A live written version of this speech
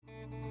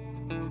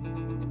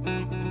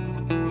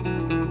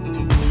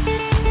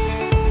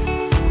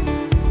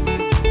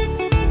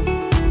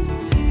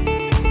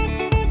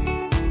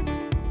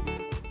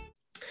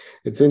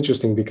It's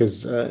interesting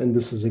because, and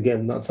this is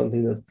again not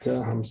something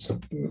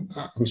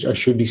that I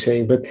should be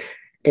saying, but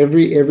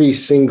every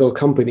single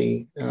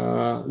company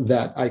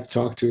that I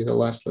talked to in the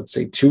last, let's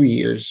say, 2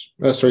 years,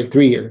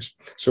 3 years.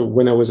 So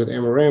when I was at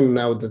MRM,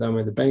 now that I'm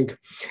at the bank,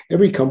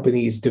 every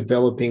company is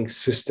developing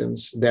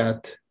systems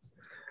that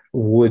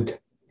would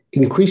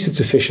increase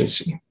its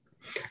efficiency.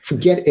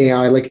 Forget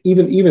AI, like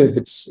even if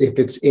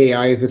it's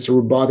AI, if it's a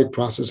robotic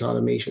process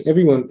automation,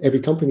 every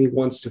company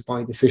wants to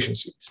find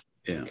efficiencies.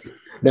 Yeah.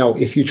 Now,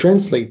 if you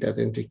translate that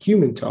into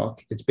human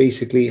talk, it's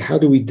basically how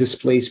do we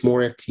displace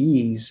more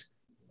FTEs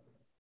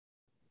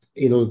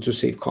in order to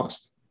save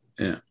cost?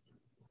 Yeah.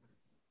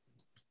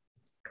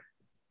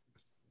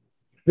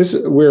 This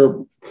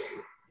we're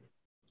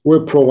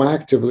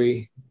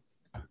proactively.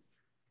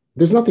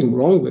 There's nothing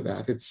wrong with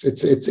that.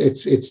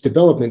 It's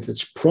development,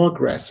 it's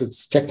progress,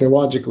 it's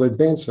technological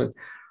advancement,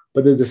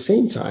 but at the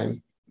same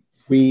time,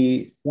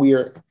 we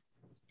are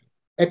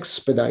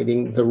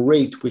expediting the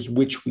rate with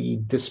which we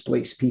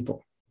displace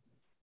people.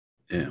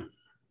 Yeah.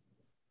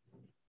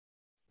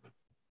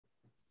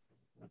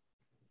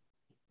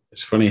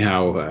 It's funny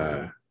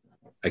how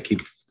I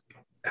keep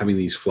having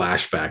these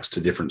flashbacks to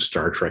different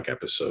Star Trek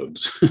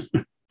episodes.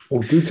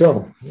 Well, do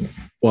tell.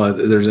 Well,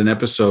 there's an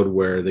episode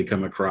where they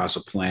come across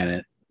a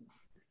planet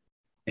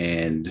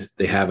and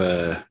they have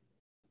an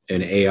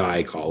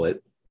AI, called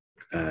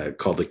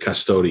the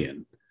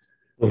Custodian.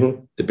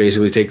 Mm-hmm. It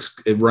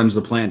basically runs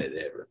the planet.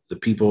 The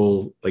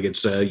people, like,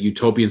 it's a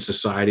utopian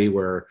society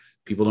where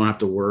people don't have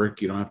to work,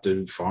 you don't have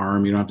to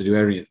farm, you don't have to do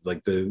everything.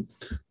 Like the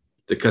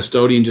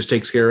custodian just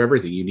takes care of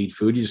everything. You need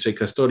food, you just say,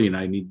 custodian,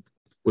 I need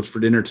what's for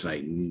dinner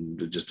tonight, and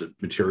it just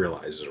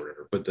materializes or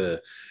whatever. But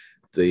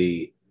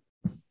the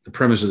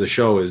premise of the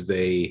show is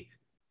they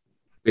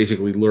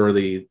basically lure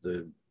the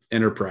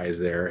Enterprise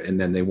there, and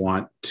then they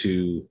want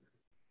to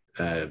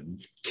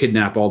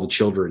kidnap all the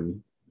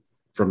children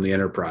from the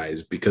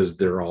Enterprise because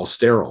they're all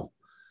sterile,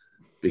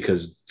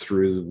 because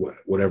through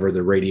whatever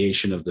the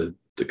radiation of the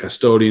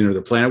custodian or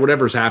the planet,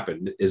 whatever's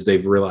happened, is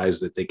they've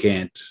realized that they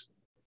can't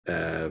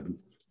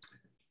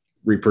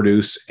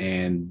reproduce,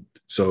 and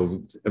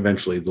so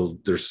eventually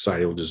their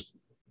society will just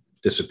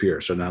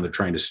disappear. So now they're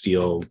trying to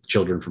steal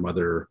children from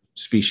other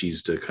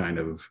species to kind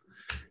of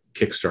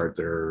kickstart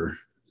their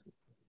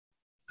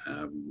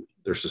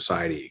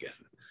society again.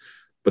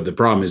 But the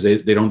problem is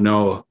they don't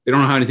know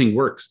how anything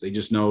works. They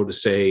just know to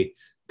say,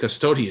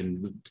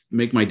 custodian,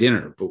 make my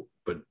dinner,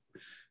 but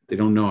they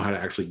don't know how to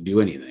actually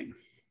do anything.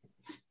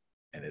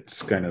 And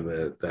it's kind of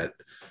that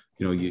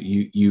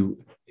you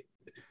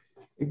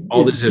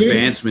all these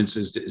advancements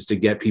is to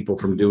get people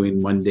from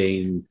doing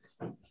mundane,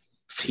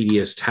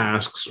 tedious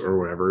tasks or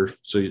whatever,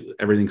 so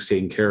everything's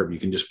taken care of. You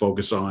can just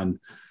focus on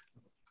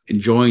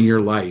enjoying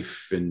your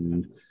life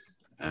and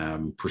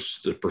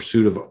the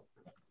pursuit of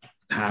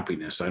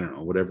happiness. I don't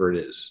know, whatever it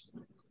is.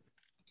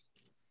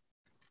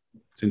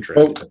 It's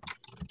interesting.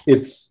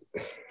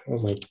 Oh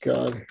my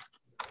God.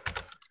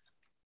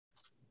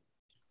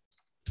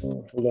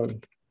 Oh, hold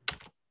on.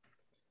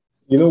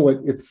 You know what?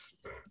 It's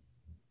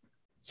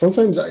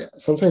sometimes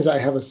I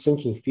have a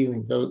sinking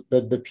feeling though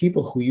that the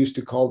people who used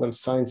to call them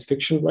science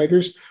fiction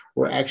writers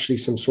were actually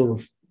some sort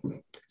of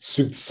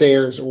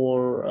soothsayers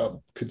or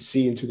could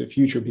see into the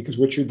future, because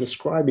what you're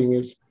describing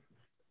is,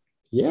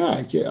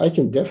 yeah, I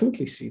can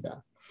definitely see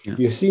that. Yeah.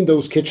 You've seen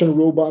those kitchen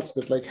robots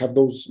that like have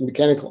those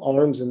mechanical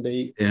arms, and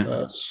they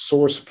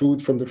source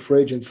food from the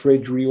fridge, and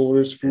fridge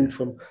reorders food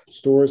from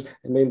stores,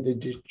 and then they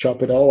just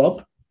chop it all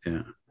up.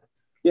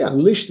 Yeah,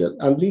 unleash that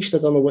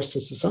on the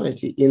Western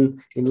society.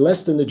 In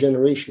less than a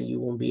generation,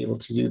 you won't be able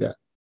to do that.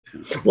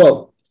 Yeah.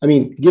 Well, I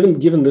mean,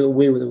 given the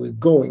way that we're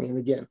going, and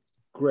again,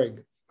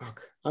 Greg,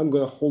 I'm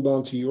going to hold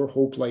on to your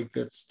hope like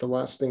that's the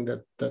last thing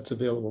that's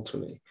available to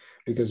me.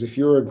 Because if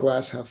you're a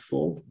glass half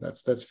full,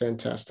 that's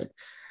fantastic.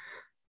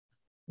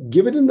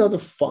 Give it another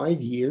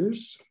 5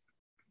 years,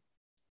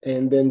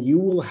 and then you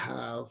will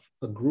have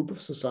a group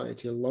of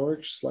society, a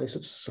large slice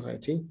of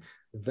society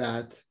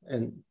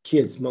and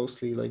kids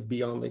mostly, like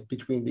beyond, like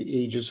between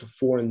the ages of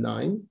 5 and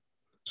 9.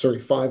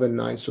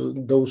 So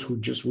those who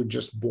were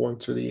just born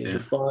to the age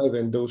of 5,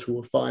 and those who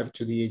were 5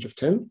 to the age of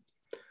 10,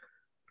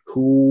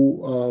 who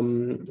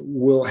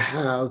will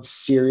have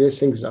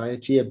serious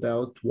anxiety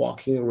about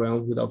walking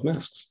around without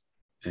masks.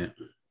 Yeah.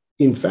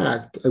 In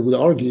fact, I would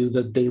argue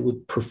that they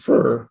would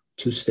prefer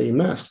to stay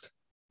masked.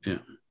 Yeah.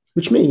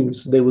 Which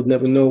means they would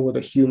never know what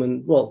a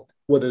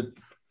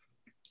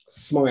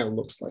smile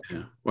looks like.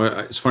 Yeah. Well,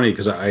 it's funny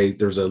because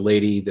there's a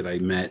lady that I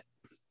met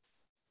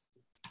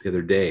the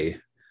other day.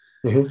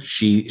 Mm-hmm.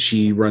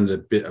 She runs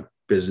a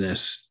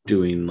business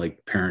doing like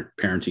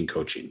parenting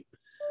coaching,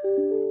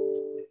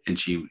 and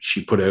she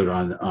put out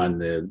on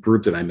the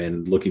group that I'm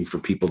in, looking for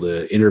people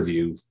to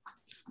interview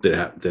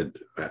that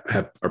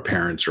are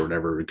parents or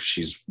whatever, because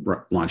she's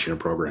launching a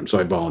program. So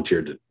I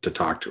volunteered to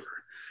talk to her.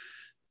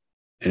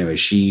 anyway,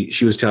 she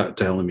was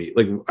telling me,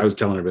 like, I was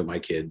telling her about my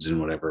kids and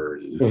whatever,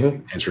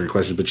 answering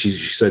questions, but she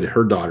said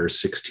her daughter's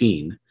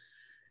 16.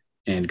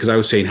 And because I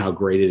was saying how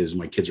great it is,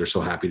 my kids are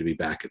so happy to be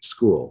back at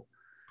school.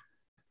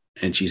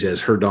 And she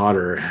says her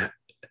daughter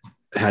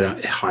had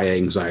a high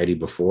anxiety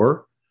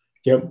before.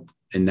 Yep.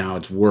 And now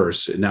it's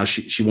worse. And now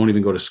she won't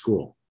even go to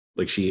school.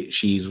 Like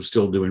she's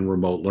still doing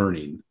remote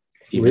learning,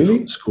 even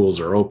though schools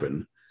are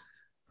open,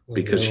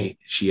 because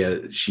she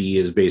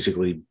is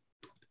basically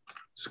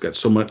got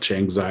so much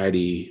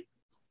anxiety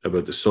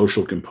about the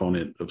social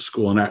component of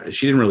school. And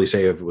she didn't really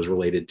say if it was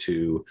related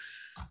to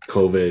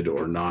COVID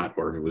or not,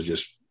 or if it was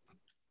just.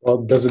 Well,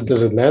 does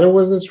it matter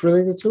what it's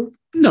related to?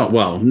 No,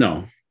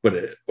 but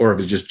or if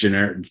it's just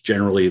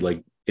generally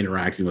like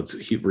interacting with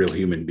real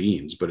human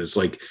beings. But it's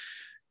like,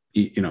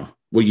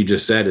 what you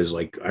just said is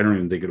like, I don't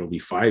even think it'll be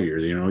 5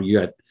 years. You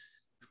got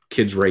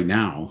kids right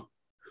now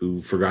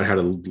who forgot how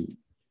to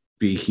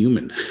be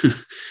human.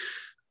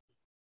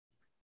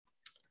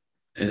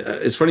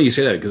 It's funny you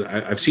say that, because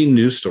I've seen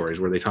news stories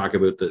where they talk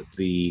about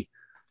the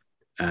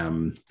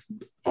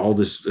all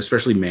this,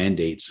 especially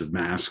mandates of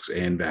masks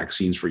and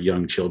vaccines for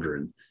young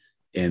children,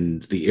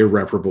 and the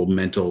irreparable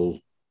mental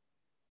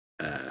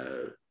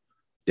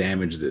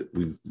damage that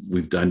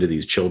we've done to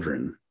these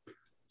children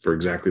for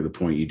exactly the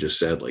point you just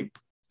said. Like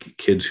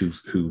kids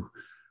who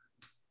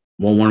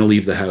won't want to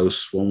leave the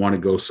house, won't want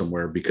to go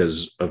somewhere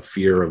because of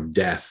fear of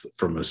death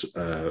from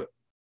a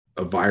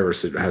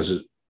virus that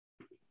has,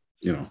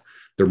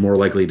 they're more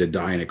likely to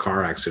die in a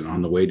car accident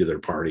on the way to their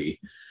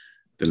party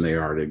than they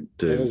are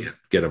to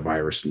get a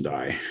virus and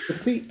die.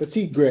 But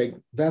see,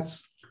 Greg,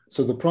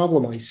 so the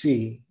problem I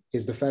see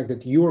is the fact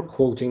that you're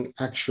quoting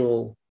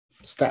actual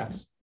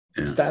stats,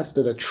 stats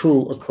that are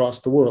true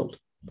across the world.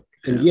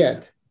 And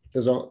yet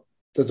there's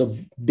a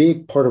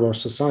big part of our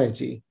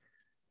society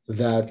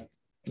that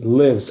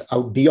lives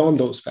out beyond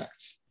those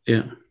facts.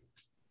 Yeah.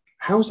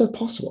 How is that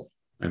possible?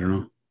 I don't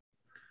know.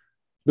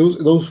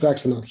 Those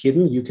facts are not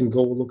hidden. You can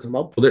go look them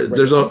up. Well,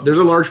 there's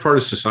a large part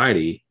of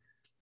society,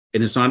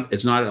 and it's not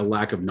a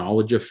lack of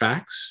knowledge of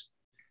facts.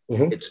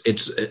 Mm-hmm.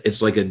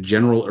 It's like a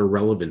general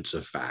irrelevance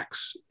of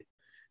facts.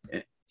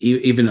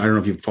 Even, I don't know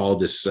if you've followed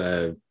this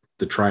the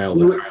Kyle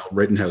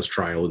Rittenhouse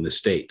trial in the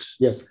States.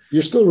 Yes,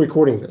 you're still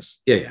recording this.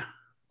 Yeah.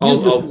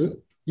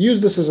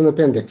 Use this as an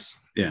appendix.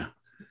 Yeah.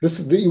 This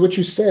is what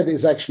you said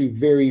is actually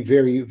very,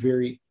 very,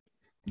 very.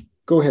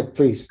 Go ahead,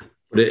 please.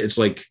 But it's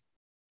like,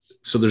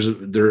 so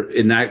there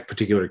in that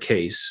particular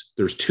case,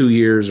 there's 2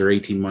 years or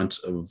 18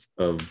 months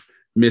of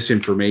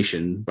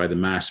misinformation by the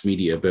mass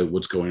media about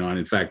what's going on.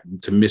 In fact,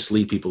 to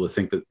mislead people to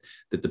think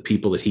that the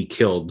people that he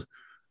killed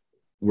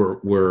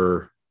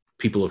were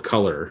people of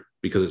color,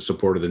 because it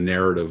supported the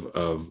narrative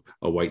of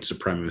a white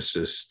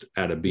supremacist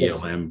at a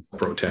BLM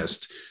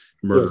protest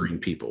murdering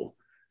people.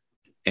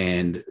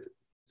 And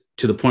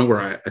to the point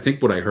where I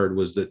think what I heard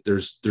was that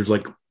there's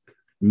like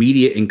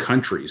media in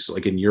countries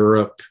like in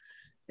Europe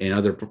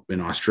and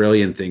in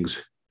Australia and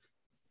things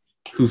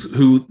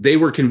who they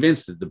were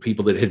convinced that the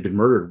people that had been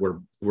murdered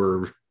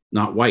were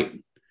not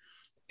white.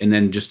 And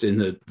then just in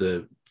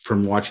the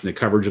from watching the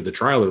coverage of the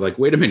trial, they're like,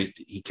 wait a minute,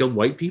 he killed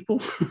white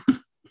people?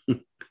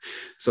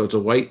 So it's a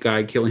white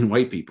guy killing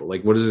white people.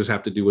 Like, what does this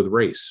have to do with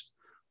race?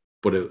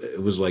 But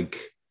it was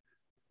like,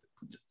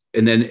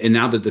 and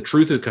now that the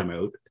truth has come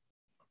out,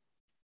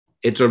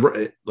 it's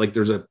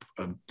there's a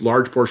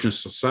large portion of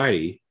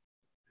society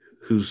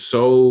who's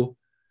so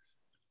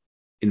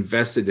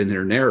invested in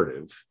their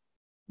narrative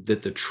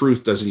that the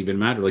truth doesn't even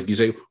matter. Like you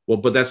say, well,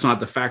 but that's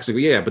not the facts. They go,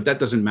 yeah, but that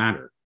doesn't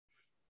matter.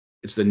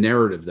 It's the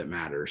narrative that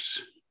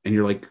matters. And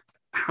you're like,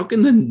 how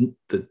can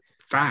the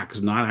facts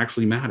not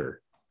actually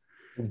matter?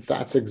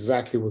 That's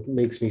exactly what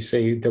makes me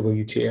say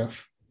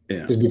WTF.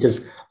 Yeah. Is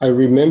because I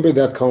remember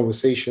that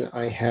conversation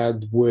I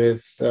had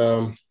with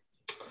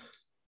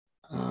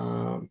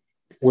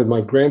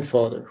my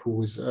grandfather, who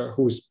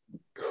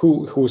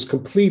was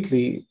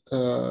completely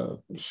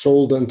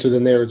sold into the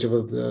narrative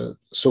of the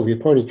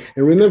Soviet Party.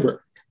 And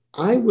remember,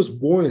 I was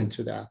born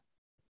into that.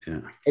 Yeah.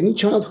 Any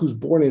child who's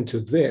born into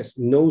this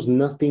knows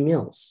nothing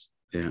else.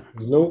 Yeah.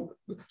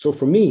 So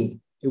for me,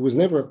 it was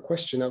never a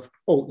question of,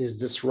 oh, is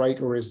this right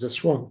or is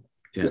this wrong?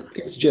 Yeah.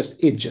 It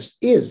just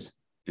is.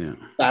 Yeah.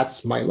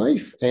 That's my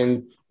life.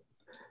 And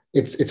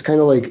it's kind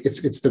of like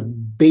it's the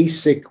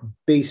basic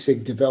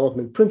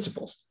development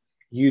principles.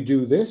 You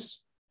do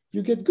this,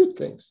 you get good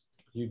things.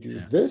 You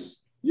do this,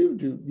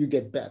 you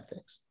get bad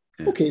things.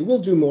 Yeah. Okay, we'll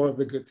do more of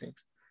the good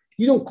things.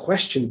 You don't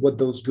question what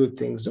those good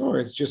things are.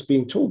 It's just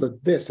being told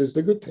that this is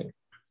the good thing.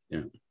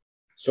 Yeah.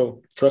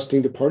 So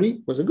trusting the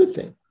party was a good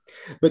thing.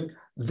 But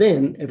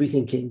then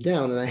everything came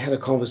down, and I had a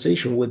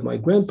conversation with my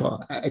grandpa,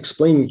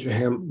 explaining to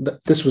him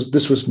that this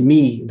was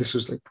me. This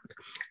was like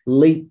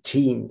late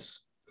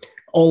teens.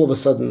 All of a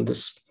sudden,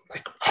 this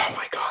like, oh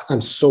my God,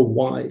 I'm so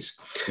wise.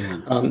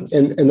 Yeah.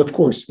 And of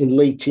course, in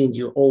late teens,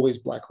 you're always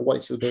black or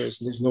white, so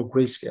there's no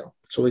grayscale.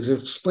 So I was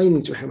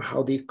explaining to him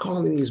how the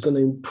economy is going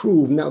to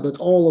improve now that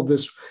all of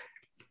this,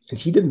 and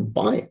he didn't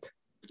buy it.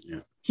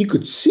 Yeah. He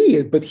could see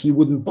it, but he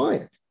wouldn't buy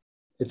it.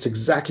 It's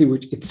exactly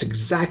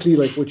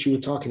like what you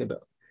were talking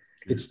about.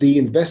 It's the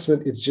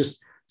investment. It's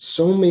just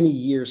so many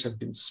years have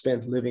been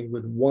spent living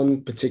with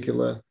one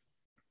particular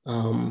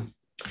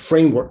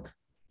framework,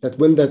 that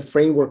when that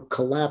framework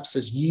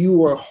collapses,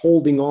 you are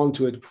holding on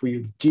to it for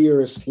your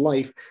dearest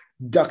life,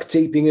 duct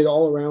taping it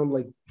all around,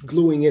 like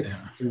gluing it,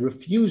 and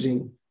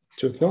refusing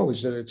to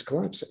acknowledge that it's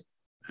collapsing.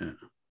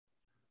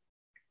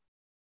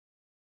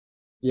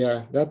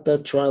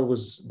 That trial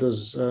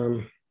does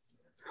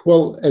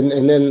well,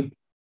 and then,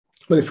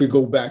 but if we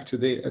go back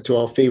to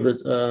our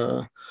favorite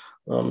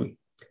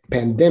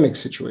pandemic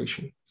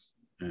situation,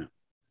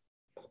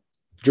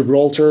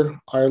 Gibraltar,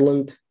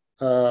 Ireland,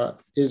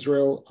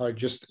 Israel are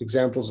just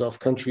examples of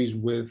countries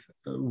with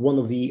one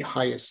of the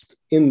highest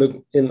on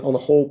the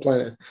whole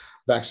planet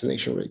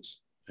vaccination rates,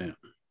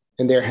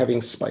 and they're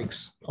having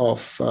spikes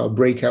of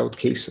breakout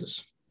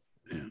cases.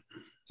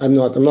 I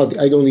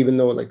don't even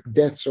know like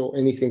deaths or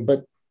anything,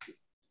 but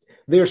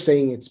they're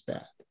saying it's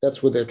bad.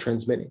 That's what they're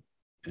transmitting.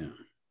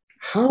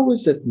 How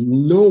is it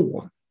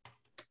no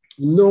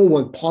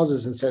one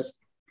pauses and says,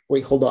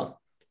 wait, hold on.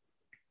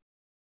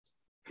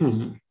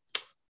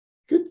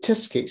 Good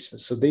test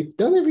cases. So they've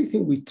done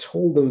everything we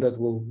told them that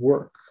will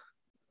work.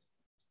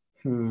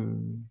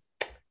 And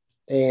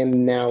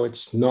now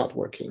it's not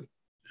working.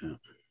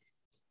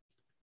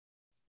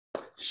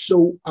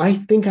 So I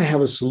think I have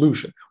a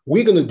solution.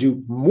 We're going to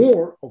do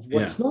more of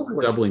what's not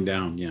working. Doubling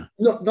down,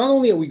 No, not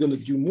only are we going to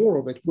do more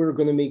of it, we're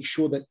going to make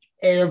sure that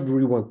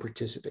everyone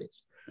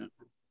participates.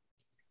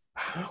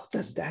 How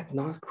does that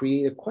not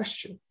create a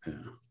question?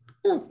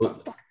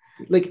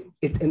 Like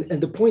it,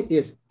 and the point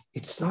is,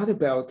 it's not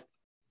about,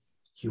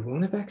 you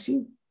want a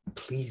vaccine?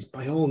 Please,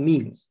 by all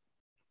means.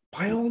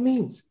 By all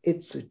means.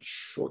 It's a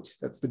choice.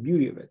 That's the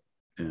beauty of it.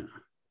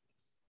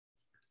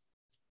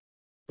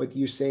 But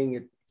you're saying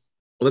it.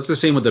 Well, that's the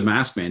same with the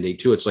mask mandate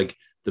too. It's like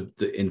the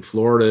in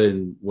Florida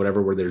and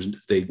whatever, where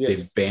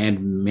they've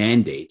banned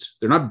mandates.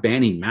 They're not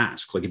banning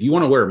masks. Like if you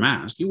want to wear a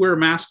mask, you wear a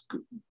mask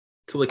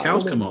till the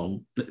cows come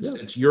home.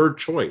 It's your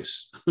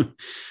choice.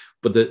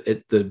 But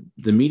the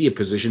media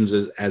positions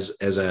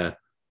as a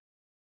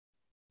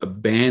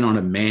ban on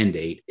a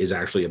mandate is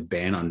actually a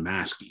ban on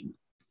masking,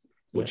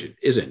 which it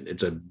isn't.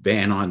 It's a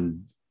ban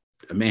on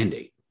a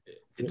mandate.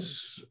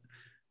 It's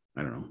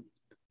I don't know.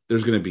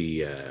 There's going to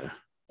be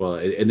well,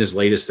 in this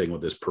latest thing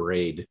with this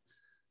parade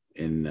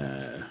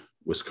in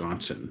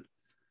Wisconsin.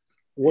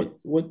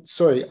 What?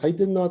 Sorry, I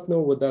did not know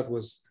what that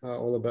was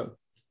all about.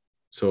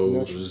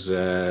 So it was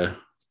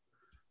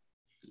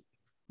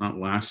not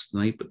last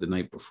night, but the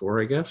night before,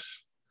 I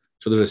guess.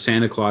 So there's a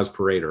Santa Claus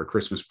parade or a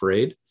Christmas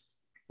parade,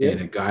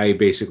 and a guy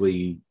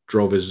basically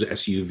drove his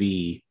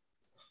SUV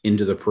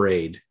into the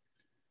parade.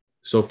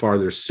 So far,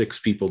 there's 6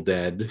 people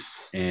dead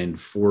and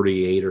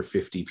 48 or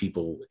 50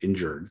 people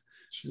injured.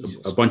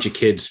 A bunch of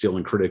kids still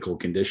in critical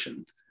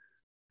condition.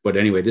 But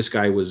anyway, this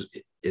guy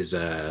is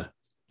a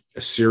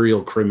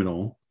serial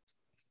criminal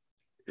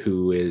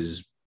who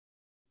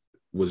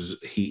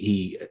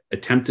he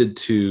attempted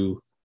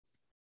to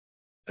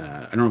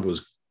I don't know if it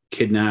was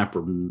kidnap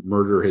or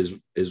murder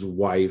his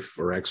wife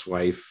or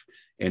ex-wife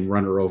and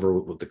run her over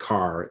with the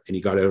car, and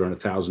he got out on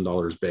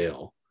 $1,000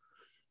 bail.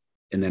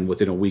 And then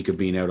within a week of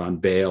being out on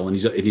bail, and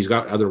he's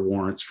got other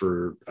warrants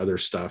for other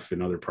stuff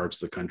in other parts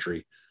of the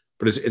country.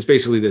 But it's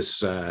basically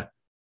this, the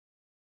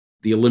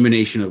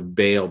elimination of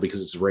bail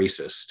because it's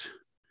racist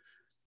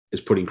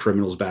is putting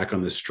criminals back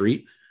on the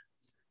street.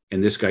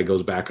 And this guy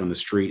goes back on the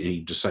street and he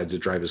decides to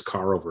drive his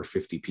car over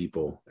 50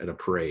 people at a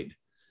parade.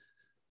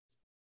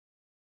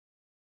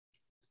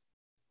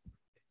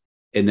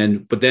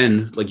 But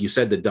then, like you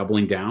said, the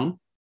doubling down,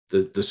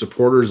 the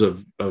supporters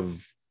of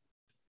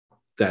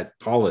that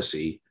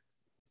policy,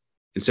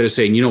 instead of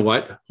saying, you know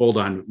what, hold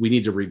on, we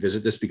need to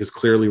revisit this because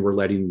clearly we're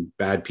letting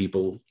bad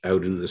people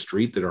out into the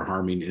street that are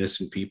harming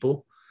innocent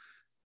people.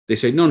 They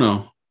say,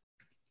 no.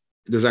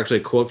 There's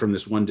actually a quote from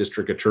this one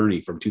district attorney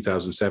from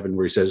 2007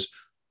 where he says,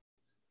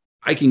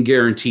 I can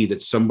guarantee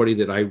that somebody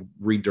that I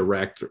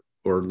redirect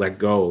or let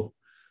go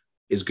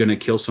is going to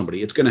kill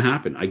somebody. It's going to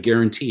happen. I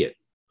guarantee it.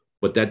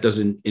 But that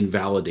doesn't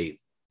invalidate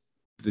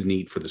the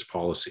need for this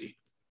policy.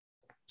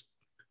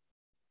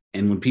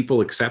 And when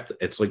people accept it,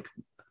 it's like,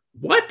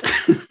 what?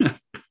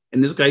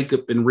 And this guy could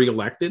have been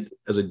reelected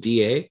as a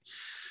DA.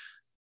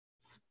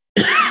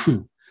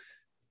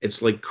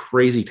 It's like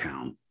crazy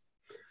town.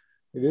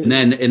 And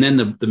then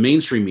the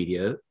mainstream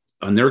media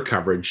on their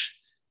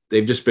coverage,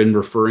 they've just been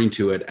referring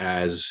to it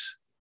as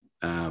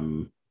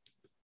an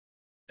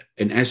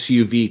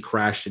SUV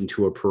crashed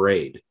into a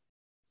parade.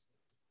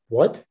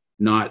 What?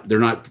 They're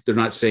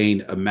not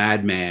saying a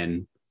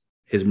madman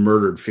has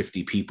murdered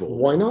 50 people.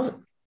 Why not?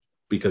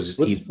 Because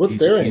what's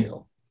their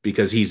angle?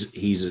 Because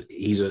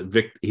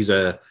he's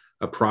a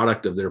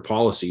product of their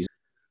policies.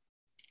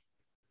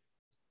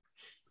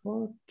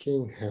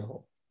 Fucking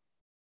hell.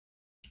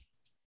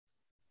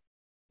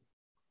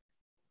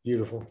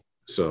 Beautiful.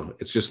 So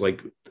it's just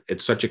like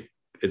it's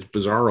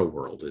bizarro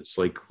world. It's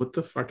like, what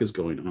the fuck is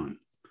going on?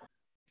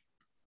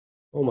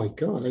 Oh my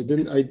God. I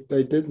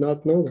did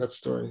not know that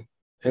story.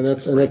 And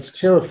that's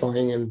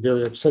terrifying and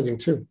very upsetting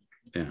too.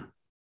 Yeah.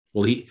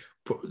 Well,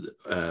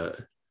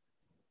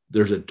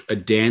 there's a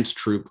dance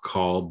troupe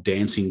called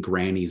Dancing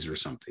Grannies or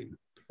something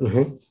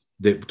Mm-hmm.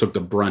 that took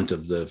the brunt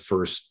of the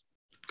first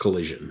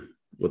collision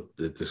with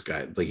this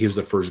guy. Like he was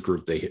the first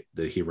group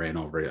that he ran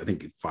over. I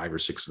think 5 or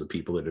 6 of the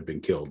people that had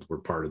been killed were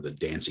part of the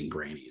Dancing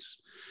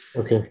Grannies.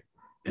 Okay.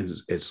 And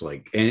it's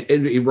like,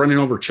 and running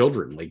over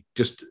children. Like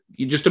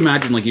you just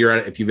imagine like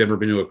if you've ever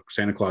been to a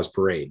Santa Claus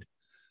parade.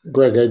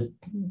 Greg,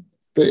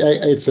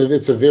 it's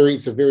a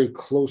very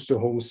close to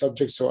home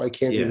subject, so I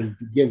can't even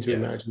begin to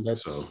imagine that.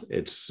 So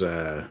it's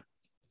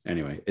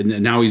anyway,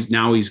 and now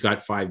he's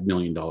got $5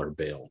 million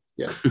bail.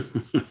 Yeah.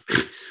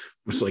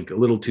 It's like a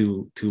little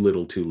too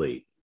little too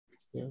late.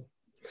 Yeah.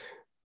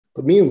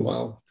 But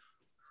meanwhile,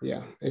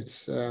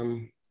 it's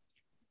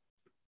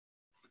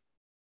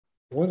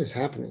what is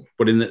happening?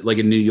 But in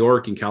New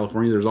York and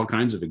California, there's all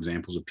kinds of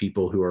examples of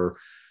people who are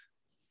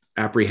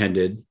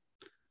apprehended,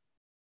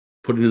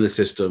 put into the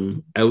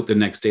system, out the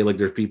next day. Like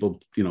there's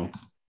people,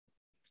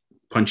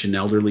 punching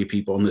elderly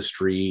people on the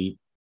street,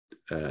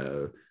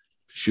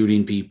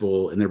 shooting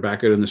people, and they're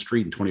back out in the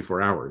street in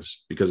 24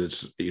 hours because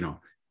it's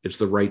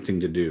the right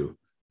thing to do.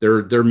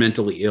 They're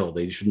mentally ill.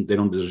 They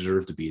don't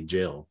deserve to be in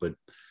jail. But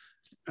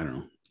I don't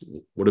know.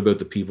 What about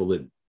the people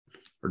that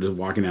are just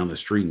walking down the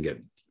street and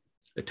get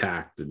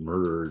attacked and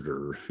murdered,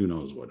 or who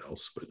knows what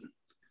else? But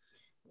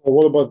well,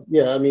 what about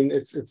I mean,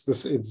 it's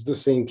the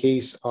same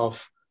case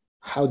of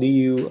how do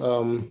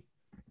you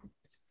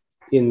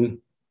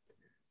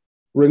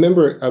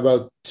remember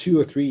about 2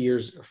 or 3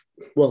 years,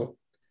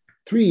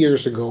 3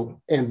 years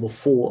ago and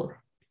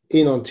before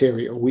in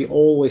Ontario, we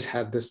always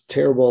had this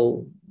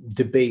terrible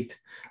debate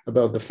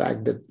about the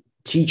fact that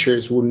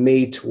teachers were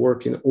made to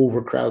work in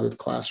overcrowded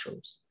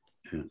classrooms.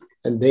 Yeah.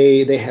 And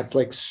they had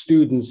like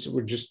students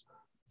were just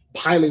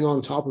piling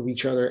on top of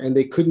each other and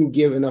they couldn't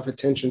give enough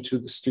attention to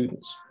the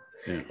students.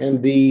 Yeah.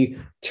 And the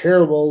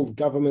terrible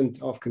government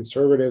of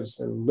conservatives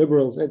and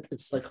liberals,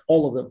 it's like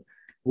all of them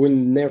were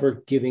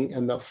never giving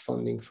enough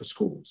funding for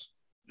schools.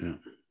 Yeah.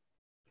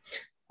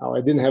 Now,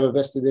 I didn't have a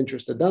vested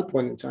interest at that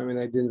point in time, and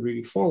I didn't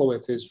really follow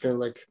it. It's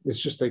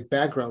just like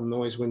background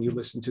noise when you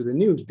listen to the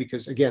news,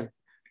 because again,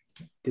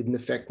 it didn't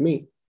affect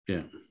me.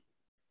 Yeah.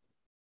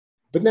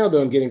 But now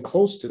that I'm getting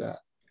close to that,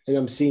 and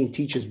I'm seeing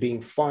teachers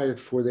being fired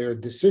for their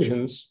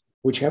decisions,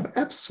 which have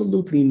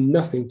absolutely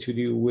nothing to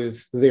do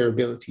with their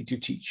ability to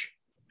teach.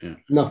 Yeah.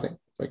 Nothing,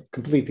 like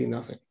completely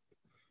nothing.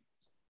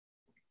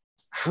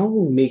 How are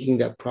we making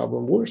that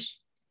problem worse?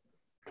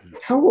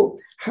 How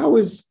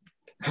is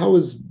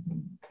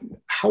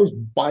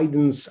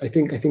Biden's? I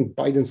think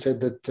Biden said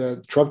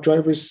that truck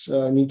drivers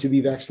need to be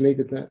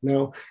vaccinated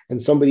now,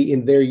 and somebody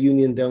in their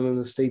union down in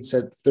the States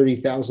said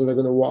 30,000 are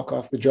going to walk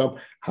off the job.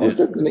 How is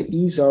that going to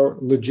ease our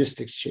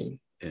logistics chain?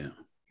 Yeah.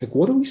 Like,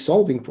 what are we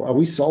solving for? Are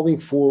we solving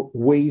for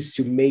ways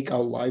to make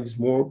our lives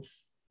more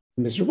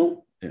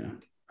miserable? Yeah.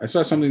 I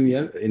saw something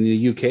in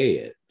the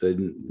UK,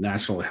 the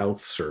National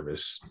Health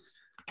Service.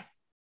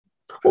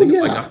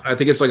 I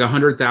think it's like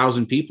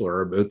 100,000 people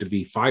are about to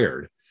be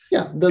fired.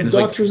 Yeah, the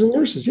doctors and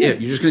nurses. Yeah,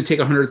 you're just going to take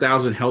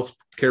 100,000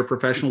 healthcare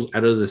professionals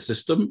out of the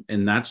system,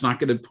 and that's not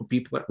going to put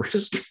people at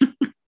risk.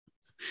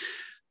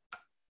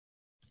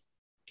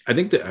 I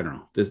think that, I don't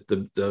know,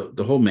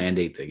 the whole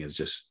mandate thing is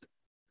just,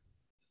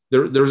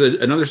 there's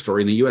another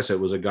story in the US. It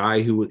was a guy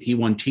he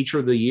won Teacher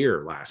of the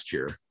Year last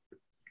year.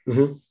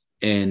 Mm-hmm.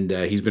 And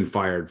he's been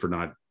fired for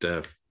not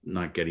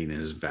getting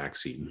his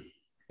vaccine.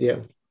 Yeah.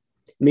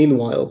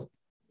 Meanwhile,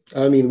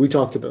 I mean, we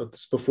talked about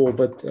this before,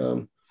 but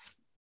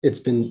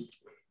it's been,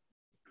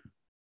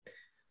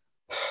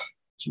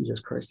 Jesus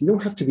Christ, you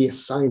don't have to be a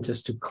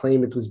scientist to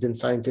claim it was been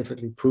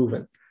scientifically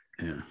proven.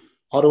 Yeah.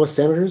 Ottawa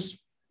Senators,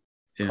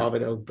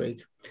 COVID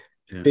outbreak.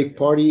 Yeah. Big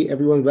party,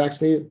 everyone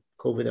vaccinated,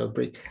 COVID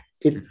outbreak.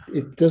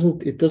 It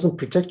doesn't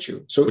protect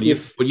you. So but you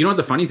know what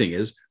the funny thing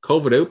is?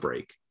 COVID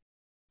outbreak.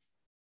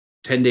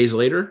 10 days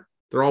later,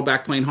 they're all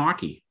back playing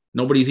hockey.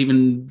 Nobody's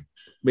even,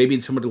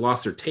 maybe somebody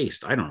lost their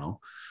taste. I don't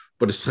know.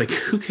 But it's like,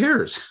 who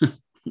cares?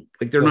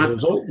 Like they're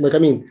not like, I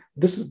mean,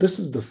 this is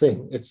the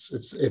thing. It's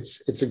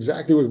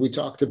exactly what we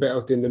talked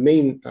about in the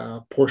main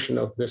portion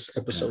of this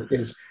episode.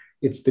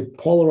 It's the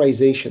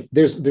polarization.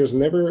 There's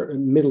never a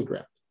middle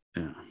ground.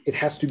 Yeah. It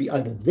has to be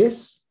either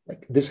this,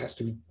 like this has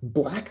to be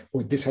black,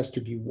 or this has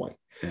to be white.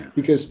 Yeah.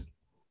 Because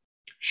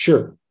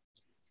sure,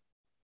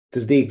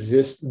 does they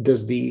exist?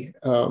 Does the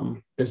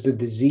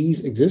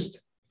disease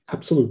exist?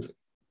 Absolutely.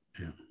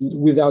 Yeah.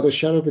 Without a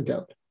shadow of a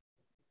doubt.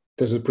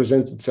 Does it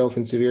present itself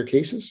in severe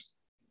cases?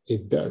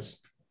 It does.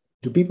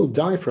 Do people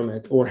die from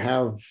it or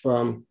have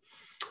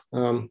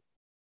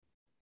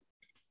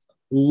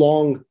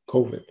long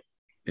COVID?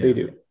 Yeah. They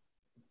do.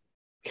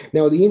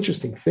 Now, the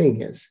interesting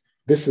thing is,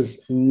 this is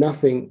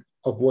nothing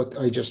of what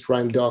I just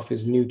rhymed off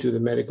is new to the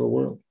medical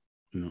world.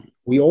 No.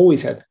 We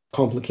always had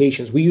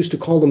complications. We used to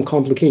call them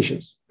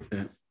complications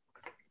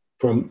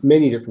from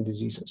many different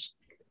diseases.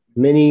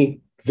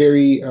 Many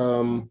very,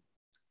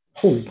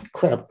 holy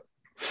crap,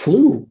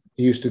 flu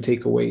used to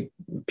take away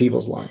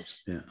people's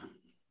lives. Yeah.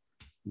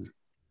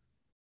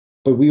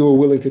 But we were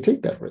willing to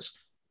take that risk.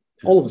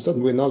 All of a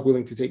sudden, we're not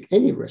willing to take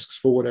any risks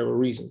for whatever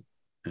reason.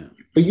 Yeah.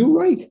 But you're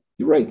right.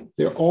 You're right.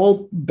 They're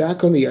all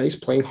back on the ice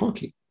playing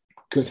hockey.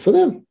 Good for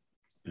them.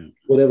 Yeah.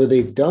 Whatever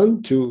they've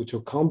done to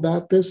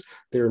combat this,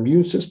 their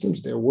immune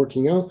systems, they're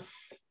working out.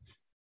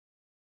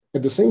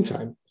 At the same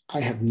time,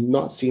 I have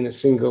not seen a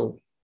single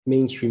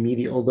mainstream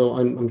media, although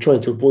I'm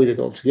trying to avoid it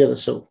altogether.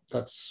 So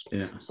it's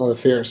not a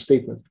fair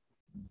statement.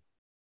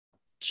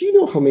 Do you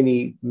know how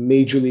many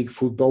Major League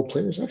Football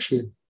players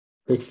actually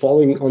like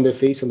falling on their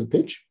face on the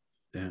pitch?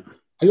 Yeah.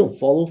 I don't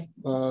follow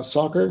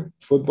soccer,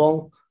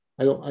 football.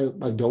 I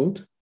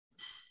don't.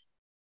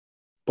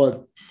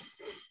 But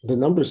the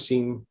numbers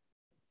seem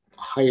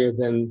higher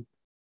than.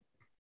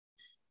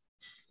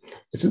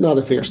 It's not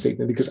a fair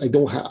statement because I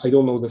don't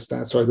know the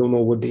stats, so I don't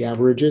know what the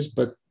average is.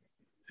 But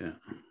yeah,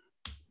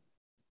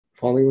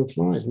 falling with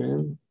flies,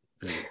 man.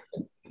 Yeah.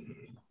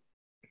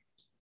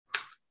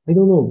 I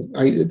don't know.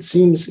 It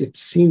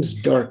seems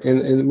dark,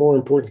 and more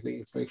importantly,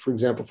 it's like, for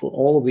example, for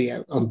all of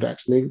the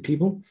unvaccinated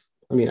people.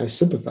 I mean, I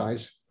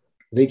sympathize.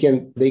 They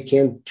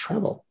can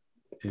travel.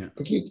 Yeah.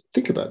 But you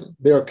think about it.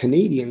 There are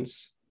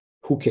Canadians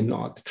who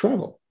cannot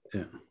travel.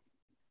 Yeah.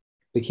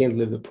 They can't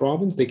leave the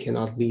province. They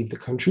cannot leave the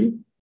country.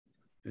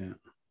 Yeah.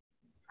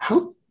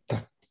 How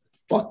the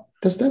fuck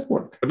does that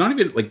work? But not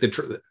even like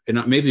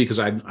and maybe because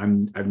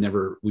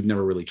we've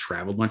never really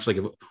traveled much. Like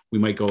if we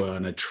might go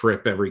on a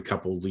trip every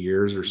couple of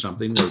years or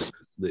something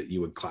that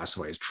you would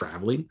classify as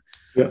traveling.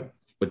 Yeah.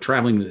 But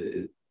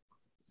traveling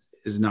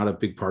is not a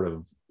big part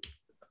of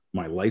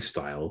my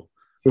lifestyle.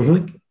 Mm-hmm.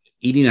 Like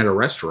eating at a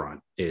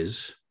restaurant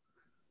is,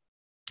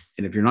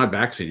 and if you're not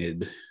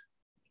vaccinated,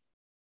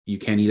 you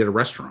can't eat at a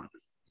restaurant.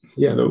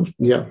 Yeah,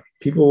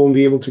 people won't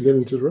be able to get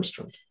into the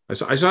restaurant.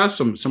 I saw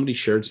somebody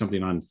shared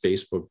something on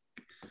Facebook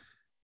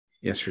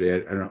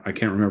yesterday. I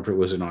can't remember if it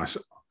was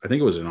I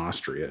think it was in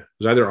Austria. It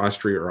was either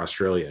Austria or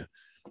Australia,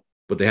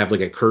 but they have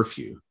like a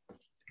curfew.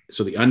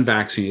 So the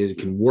unvaccinated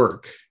can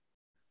work.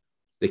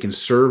 They can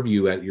serve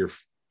you at your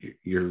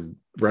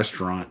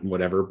restaurant and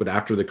whatever, but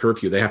after the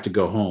curfew, they have to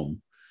go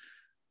home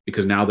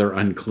because now they're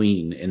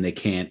unclean and they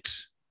can't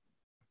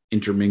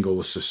intermingle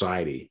with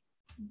society,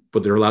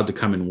 but they're allowed to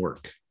come and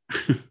work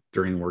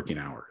during working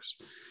hours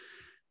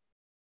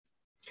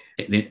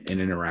and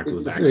interact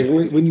with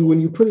vaccinated.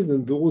 When you put it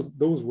in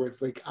those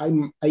words, like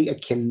I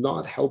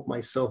cannot help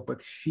myself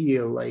but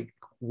feel like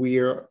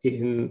we're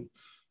in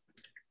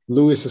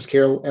Lewis's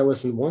Carol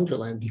Ellis in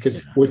Wonderland,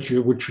 because what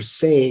you're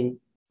saying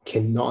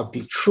cannot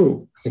be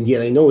true, and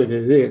yet I know it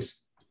is.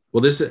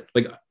 Well, this is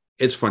like,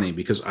 it's funny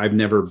because I've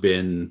never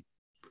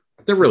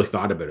really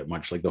thought about it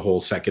much, like the whole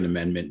Second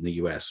Amendment in the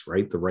US,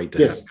 right? The right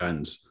to have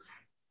guns.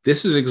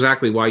 This is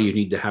exactly why you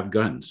need to have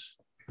guns.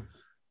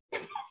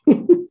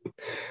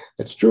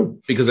 That's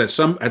true. Because at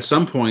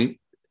some point,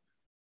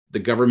 the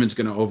government's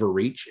going to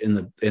overreach,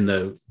 and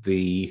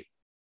the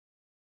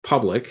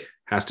public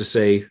has to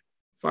say,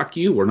 "Fuck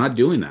you, we're not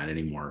doing that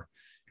anymore."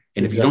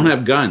 And if you don't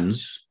have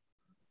guns,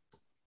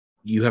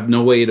 you have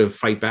no way to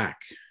fight back.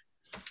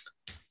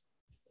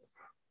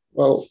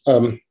 Well,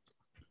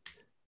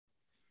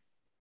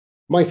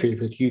 my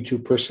favorite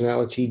YouTube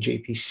personality,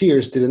 JP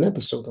Sears, did an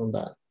episode on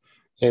that,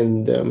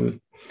 and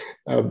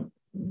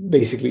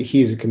basically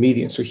he's a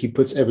comedian, so he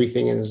puts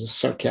everything in as a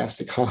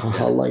sarcastic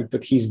light,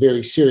 but he's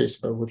very serious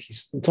about what he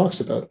talks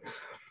about.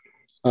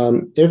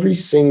 Every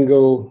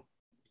single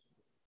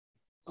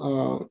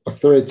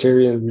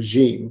authoritarian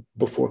regime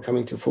before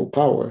coming to full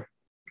power,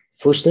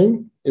 first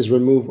thing is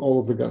remove all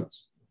of the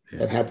guns.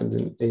 That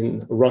happened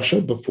in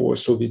Russia before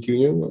Soviet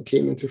Union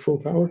came into full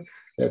power.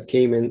 That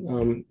came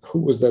in, who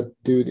was that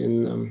dude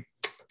in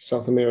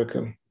South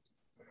America?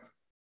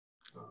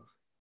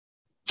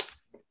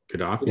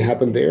 Gaddafi. It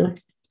happened there.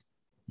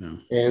 No.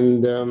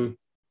 And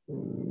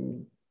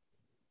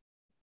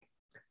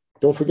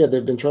don't forget,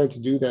 they've been trying to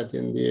do that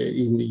in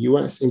the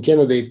US. In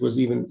Canada, it was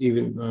even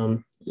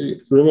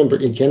remember,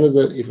 in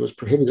Canada, it was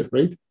prohibited,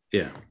 right?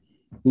 Yeah.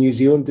 New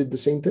Zealand did the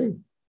same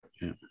thing.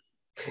 Yeah.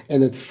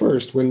 And at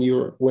first, when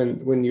you're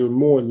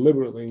more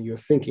liberal in your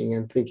thinking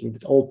and thinking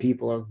that all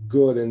people are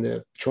good and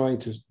they're trying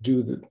to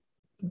do the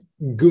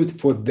good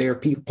for their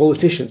people,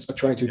 politicians are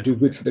trying to do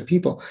good for the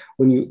people.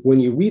 When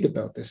you read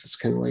about this, it's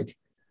kind of like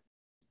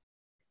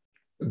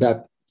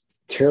that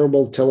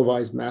terrible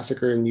televised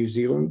massacre in New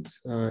Zealand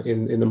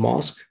in the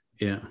mosque.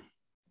 Yeah.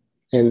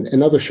 And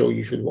another show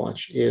you should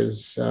watch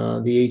is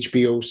the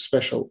HBO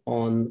special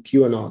on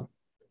QAnon.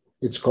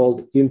 It's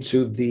called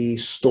Into the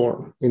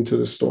Storm.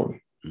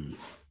 Mm.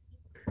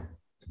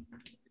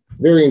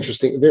 Very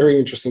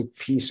interesting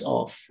piece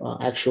of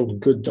actual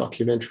good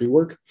documentary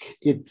work.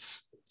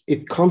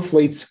 It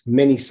conflates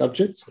many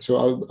subjects, so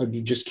I'll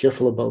be just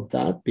careful about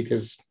that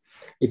because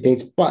it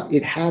paints. But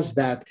it has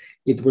that.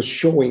 It was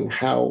showing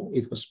how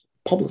it was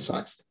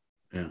publicized.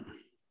 Yeah.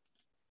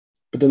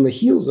 But on the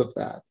heels of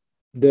that,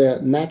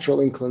 the natural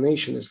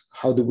inclination is,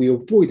 how do we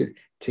avoid it?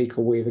 Take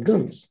away the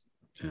guns.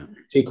 Yeah.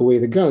 Take away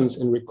the guns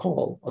and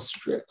recall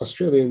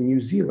Australia and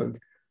New Zealand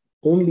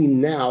only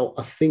now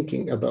are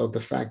thinking about the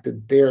fact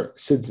that their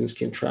citizens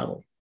can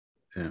travel.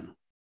 Yeah.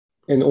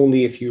 And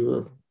only if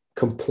you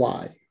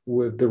comply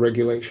with the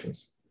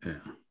regulations. Yeah.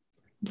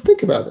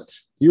 Think about it.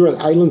 You're an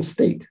island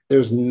state.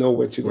 There's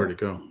nowhere to Where go. to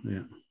go?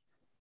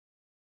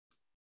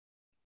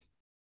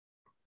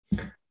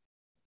 Yeah.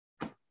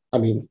 I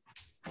mean,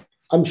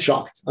 I'm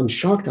shocked. I'm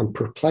shocked. I'm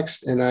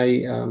perplexed, and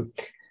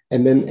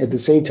and then at the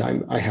same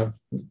time, I have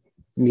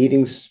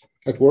meetings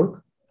at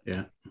work.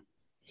 Yeah.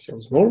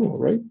 Feels normal,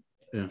 right?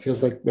 Yeah.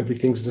 Feels like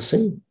everything's the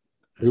same.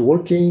 We're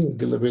working,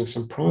 delivering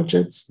some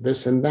projects,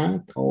 this and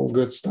that, all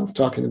good stuff,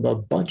 talking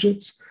about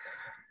budgets.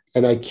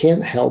 And I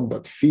can't help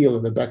but feel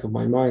in the back of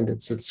my mind,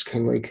 it's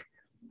kind of like,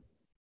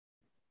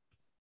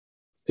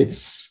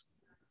 it's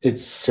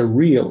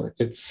surreal.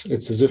 It's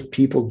as if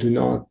people do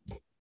not,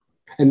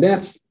 and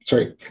that's,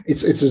 sorry,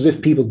 it's as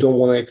if people don't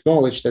want to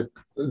acknowledge that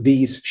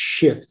these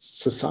shifts,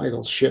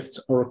 societal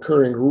shifts, are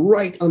occurring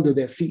right under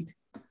their feet,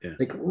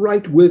 like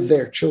right with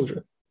their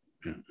children.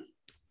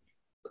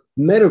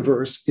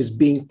 Metaverse is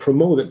being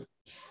promoted.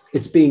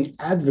 It's being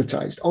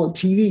advertised on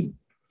TV.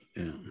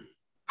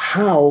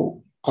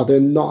 How are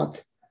there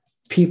not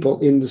people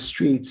in the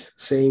streets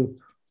saying,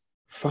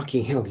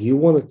 fucking hell, you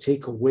want to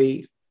take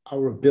away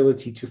our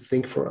ability to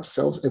think for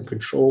ourselves and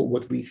control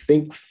what we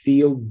think,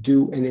 feel,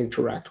 do, and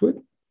interact with?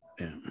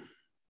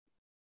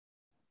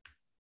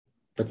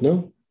 But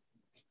no,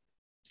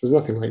 there's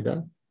nothing like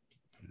that.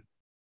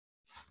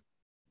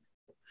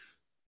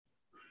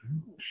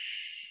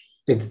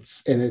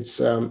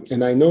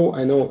 And I know,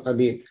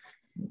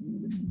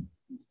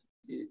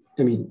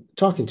 I mean,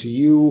 talking to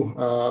you,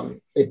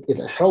 it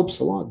helps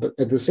a lot, but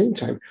at the same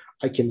time,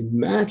 I can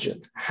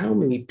imagine how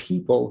many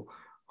people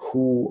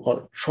who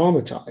are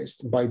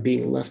traumatized by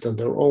being left on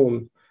their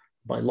own,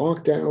 by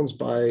lockdowns,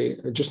 by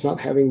just not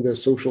having the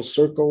social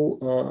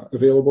circle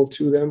available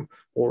to them,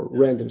 or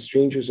random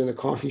strangers in a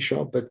coffee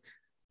shop, but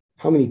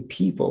how many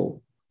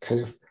people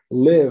kind of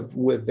live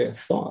with their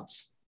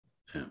thoughts.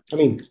 I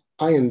mean,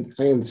 I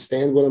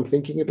understand what I'm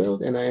thinking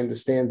about, and I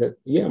understand that,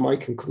 yeah, my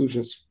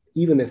conclusions,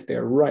 even if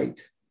they're right,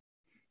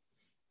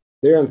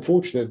 they're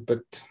unfortunate,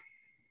 but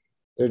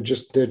they're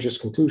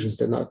just conclusions.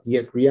 They're not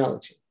yet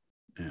reality.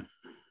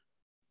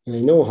 And I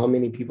know how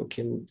many people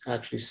can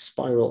actually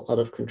spiral out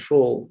of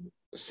control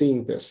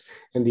seeing this,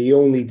 and the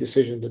only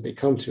decision that they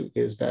come to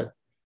is that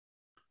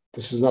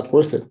this is not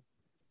worth it.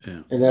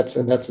 And that's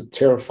a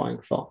terrifying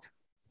thought.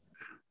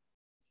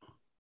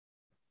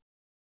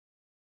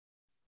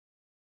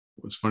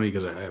 It's funny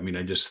because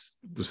I just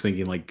was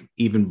thinking, like,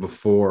 even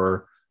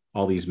before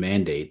all these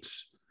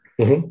mandates,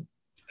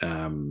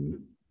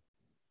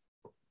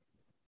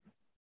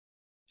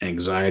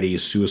 anxiety,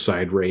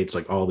 suicide rates,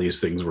 like all these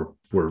things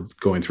were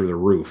going through the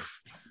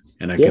roof.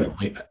 And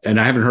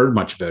I haven't heard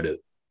much about it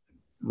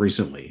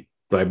recently,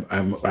 but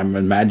I'm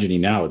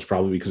imagining now it's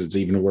probably because it's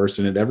even worse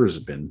than it ever has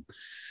been.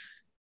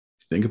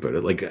 Think about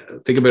it.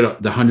 Like, think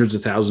about the hundreds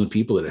of thousands of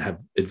people that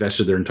have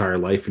invested their entire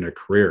life in a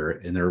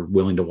career, and they're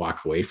willing to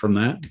walk away from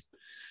that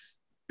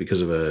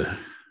because of a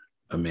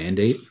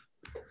mandate.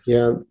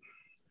 Yeah.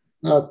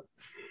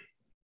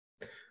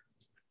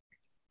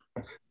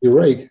 You're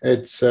right.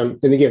 It's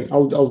and again,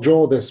 I'll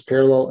draw this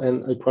parallel,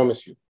 and I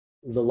promise you,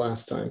 the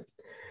last time,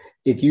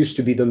 it used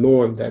to be the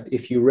norm that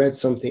if you read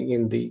something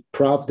in the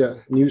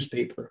Pravda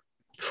newspaper,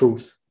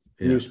 Truth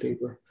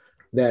newspaper,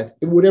 that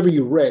whatever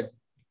you read,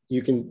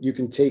 you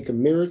can take a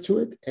mirror to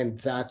it, and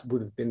that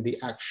would have been the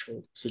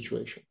actual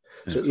situation.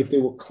 So if they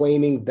were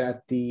claiming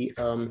that the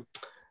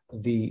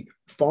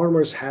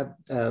farmers had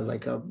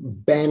like a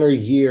banner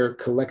year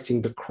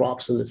collecting the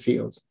crops in the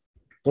fields,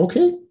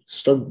 okay,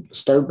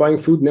 start buying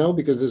food now,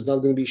 because there's not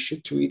going to be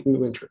shit to eat in the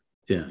winter.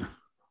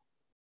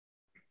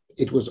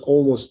 It was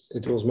almost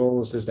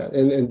as that,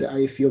 and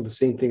I feel the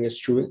same thing is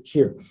true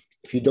here.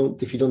 If you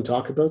don't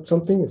talk about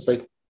something, it's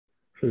like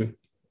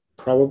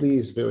probably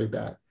is very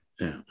bad.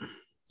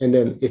 And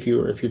then if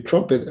you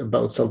trumpet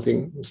about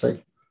something, it's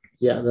like,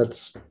 yeah,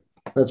 that's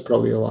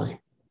probably a lie.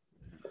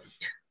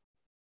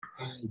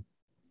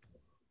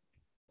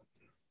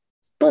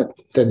 But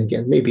then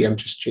again, maybe I'm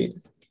just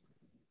jaded.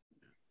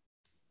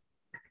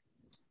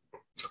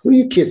 What do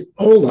you kids?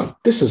 Hold on.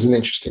 This is an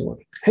interesting one.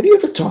 Have you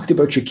ever talked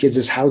about your kids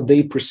as how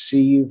they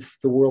perceive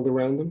the world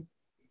around them?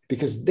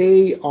 Because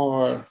they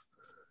don't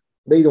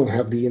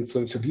have the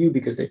influence of you,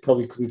 because they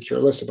probably couldn't care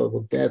less about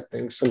what dad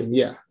thinks. I mean,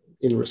 yeah,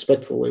 in a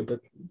respectful way, but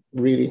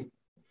really,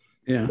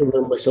 I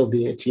remember myself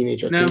being a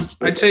teenager. No,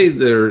 I'd say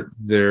they're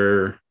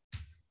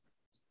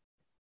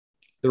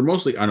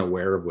mostly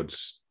unaware of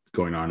what's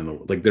going on in the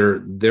world. Like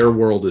their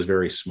world is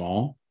very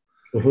small.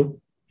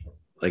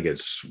 Like,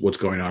 it's what's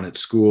going on at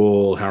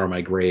school. How are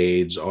my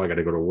grades? Oh, I got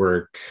to go to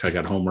work. I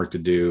got homework to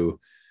do.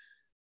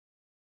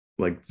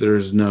 Like,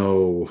 there's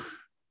no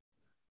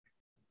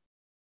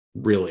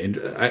real.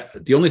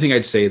 The only thing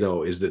I'd say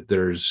though is that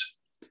there's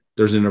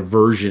an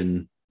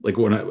aversion. Like,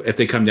 if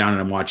they come down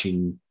and I'm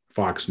watching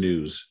Fox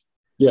News,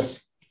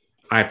 yes,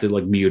 I have to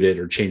like mute it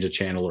or change the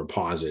channel or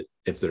pause it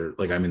if they're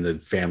like, I'm in the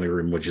family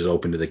room, which is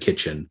open to the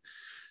kitchen,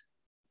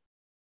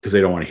 because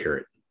they don't want to hear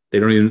it. They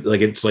don't even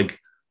like. It's like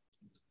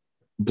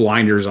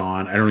blinders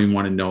on. I don't even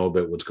want to know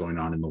about what's going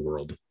on in the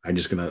world. I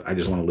just want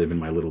to live in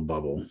my little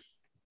bubble.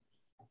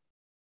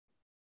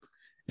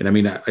 And I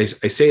mean, I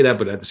say that,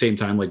 but at the same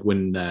time, like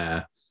when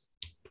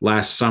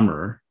last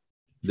summer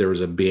there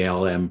was a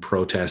BLM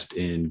protest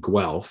in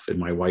Guelph, and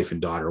my wife and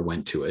daughter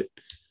went to it,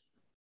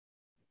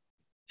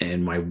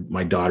 and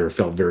my daughter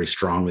felt very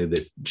strongly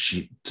that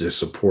she to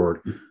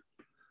support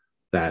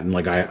that, and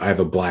like I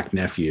have a black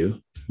nephew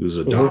who's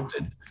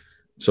adopted,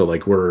 so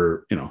like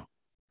we're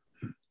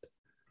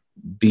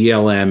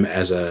BLM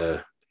as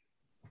a,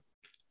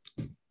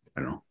 I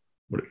don't know,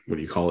 what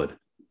do you call it?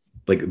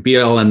 Like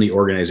BLM, the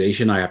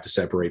organization, I have to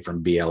separate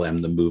from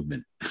BLM, the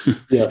movement.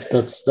 Yeah,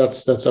 that's.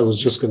 I was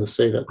just going to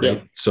say that. Right?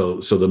 Yeah. So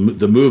the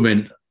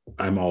movement,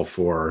 I'm all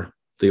for.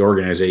 The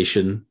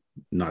organization,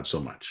 not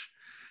so much.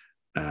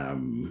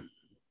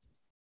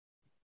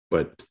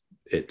 But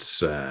it's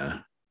so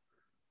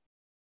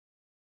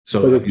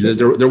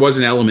there was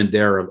an element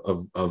there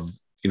of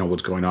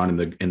what's going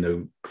on in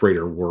the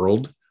greater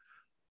world.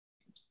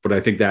 But I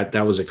think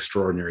that was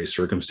extraordinary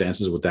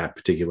circumstances with that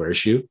particular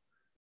issue.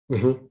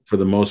 Mm-hmm. For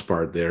the most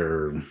part,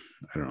 they're,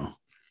 I don't know.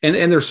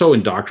 And they're so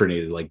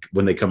indoctrinated, like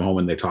when they come home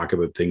and they talk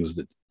about things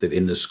that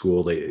in the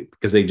school,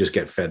 because they just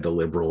get fed the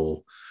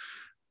liberal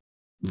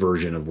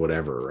version of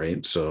whatever.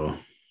 Right. So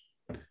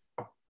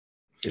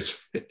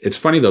it's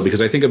funny though,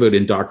 because I think about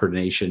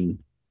indoctrination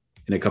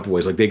in a couple of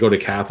ways. Like they go to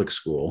Catholic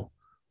school.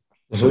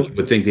 So you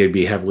would think they'd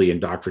be heavily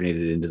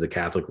indoctrinated into the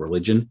Catholic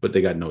religion, but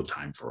they got no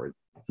time for it,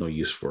 no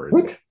use for it.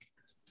 What?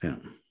 Yeah.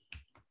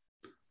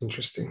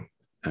 Interesting.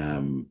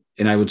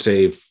 And I would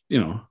say,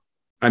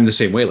 I'm the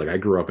same way. Like I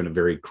grew up in a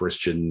very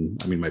Christian,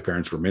 I mean, my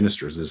parents were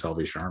ministers in the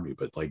Salvation Army,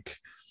 but like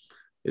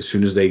as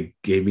soon as they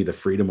gave me the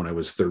freedom when I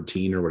was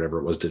 13 or whatever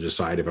it was to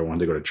decide if I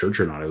wanted to go to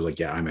church or not, I was like,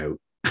 yeah, I'm out.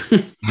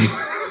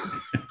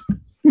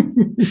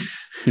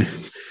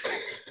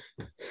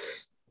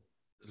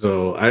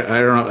 So I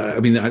don't know. I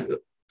mean,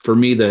 for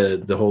me,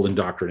 the whole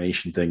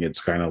indoctrination thing, it's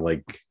kind of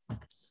like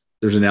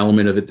there's an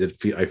element of it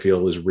that I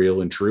feel is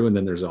real and true. And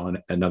then there's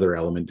another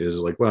element is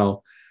like,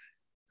 well,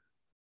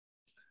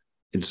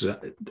 it's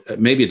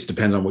maybe it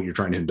depends on what you're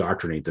trying to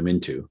indoctrinate them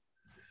into.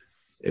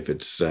 If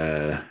it's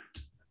going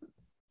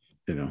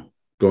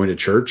to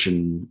church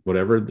and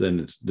whatever,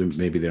 then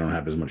maybe they don't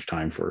have as much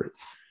time for it.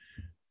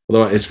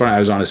 Although it's funny, I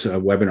was on a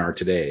webinar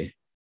today,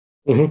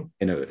 and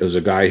it was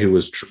a guy who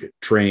was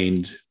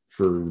trained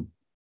for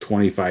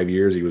 25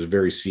 years. He was a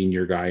very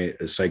senior guy,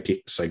 a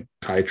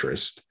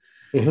psychiatrist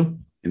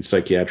in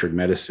psychiatric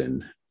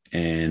medicine,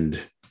 and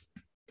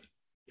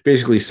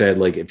basically said,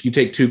 like, if you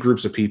take two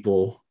groups of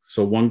people.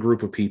 So one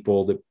group of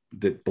people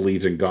that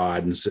believes in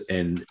God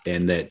and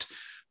that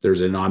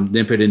there's an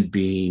omnipotent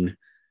being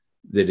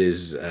that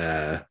is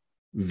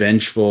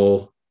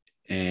vengeful,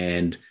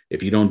 and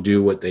if you don't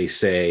do what they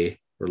say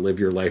or live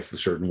your life a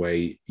certain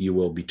way, you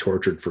will be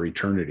tortured for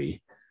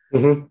eternity.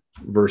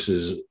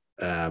 Versus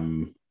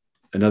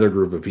another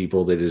group of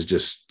people that is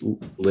just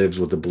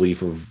lives with the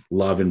belief of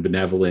love and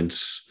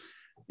benevolence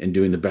and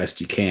doing the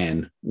best you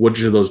can.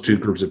 Which of those two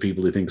groups of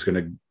people do you think is going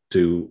to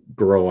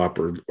grow up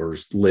or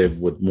live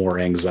with more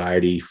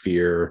anxiety,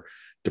 fear,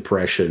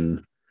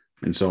 depression,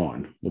 and so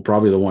on? Well,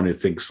 probably the one who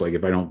thinks, like,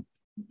 if I'm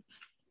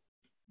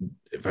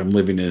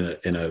living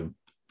in a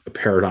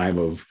paradigm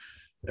of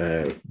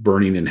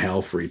burning in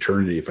hell for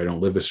eternity if I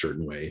don't live a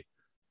certain way,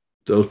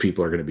 those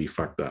people are going to be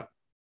fucked up.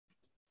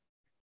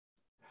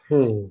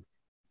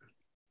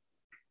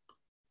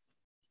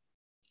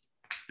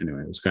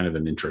 Anyway, it's kind of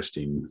an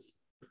interesting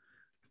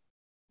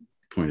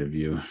point of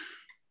view.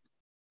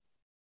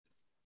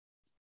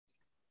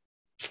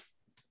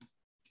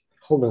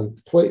 Hold on,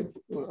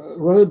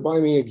 run it by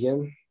me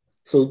again.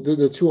 So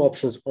the two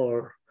options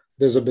are: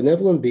 there's a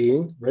benevolent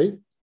being, right?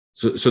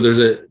 So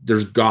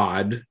there's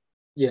God.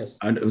 Yes.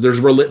 And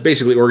there's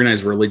basically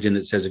organized religion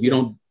that says if you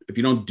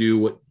don't do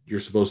what you're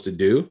supposed to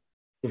do,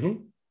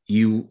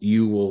 you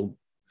will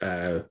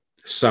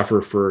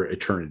suffer for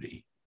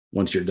eternity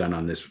once you're done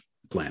on this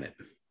planet.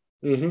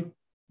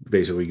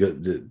 Basically,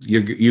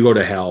 you go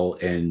to hell,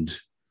 and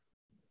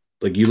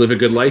like you live a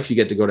good life, you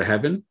get to go to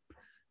heaven.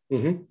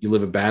 You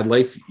live a bad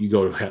life, you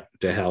go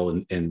to hell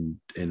and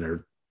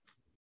are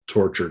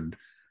tortured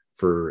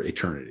for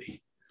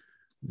eternity.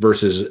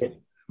 Versus,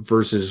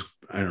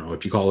 I don't know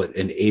if you call it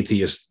an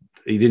atheist.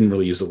 He didn't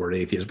really use the word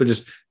atheist, but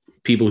just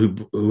people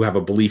who have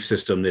a belief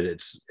system that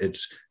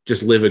it's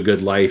just live a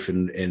good life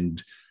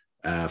and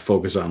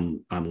focus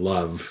on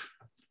love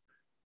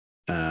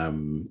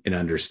and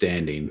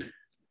understanding,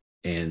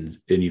 and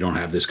you don't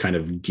have this kind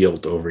of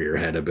guilt over your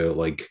head about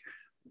like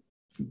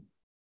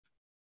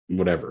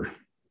whatever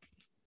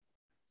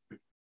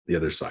the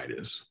other side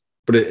is.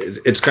 But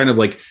it's kind of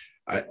like,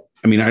 I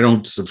mean, I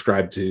don't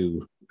subscribe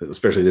to,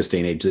 especially this day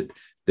and age,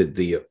 that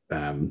the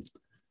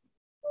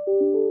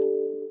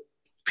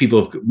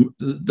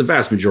the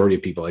vast majority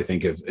of people, I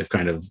think, have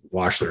kind of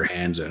washed their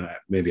hands, and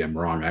maybe I'm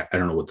wrong. I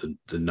don't know what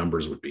the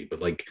numbers would be,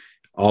 but like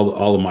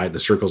all of the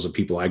circles of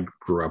people I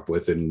grew up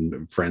with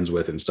and friends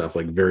with and stuff,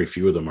 like very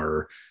few of them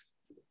are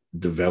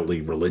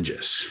devoutly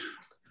religious.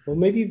 Well,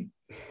 maybe,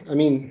 I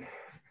mean,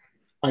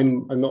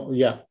 I'm not.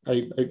 Yeah,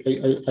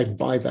 I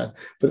buy that,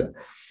 but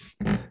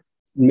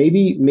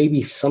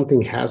maybe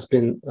something has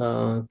been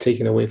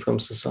taken away from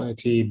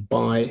society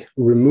by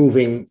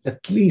removing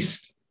at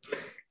least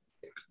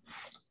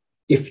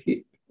if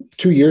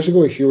 2 years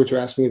ago, if you were to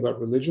ask me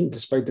about religion,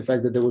 despite the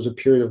fact that there was a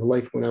period of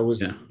life when I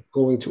was Yeah.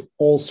 going to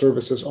all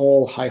services,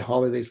 all high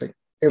holidays, like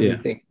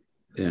everything,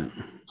 Yeah.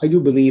 I do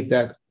believe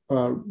that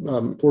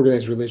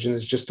organized religion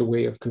is just a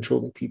way of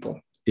controlling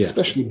people, Yeah.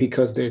 especially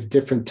because there are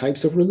different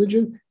types of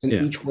religion, and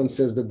Yeah. each one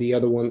says that the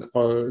other one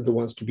are the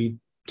ones to be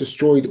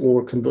destroyed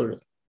or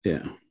converted.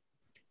 Yeah.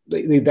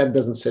 That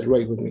doesn't sit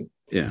right with me.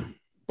 Yeah.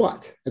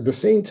 But at the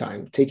same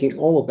time, taking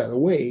all of that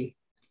away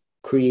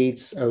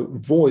creates a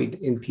void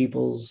in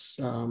people's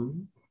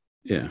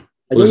Yeah.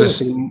 I don't want to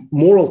say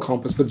moral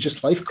compass, but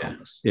just life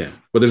compass. Yeah.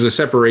 But there's a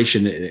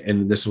separation,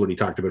 and this is what he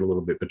talked about a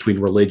little bit, between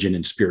religion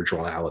and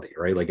spirituality,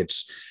 right? Like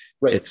it's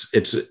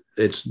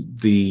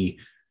the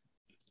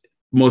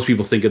most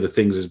people think of the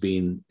things as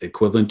being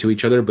equivalent to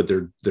each other, but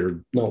they're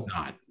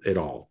not at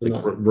all.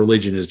 Like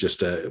religion is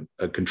just a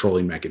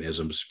controlling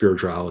mechanism.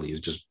 Spirituality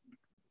is just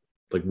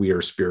like we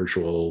are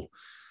spiritual.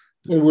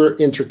 And we're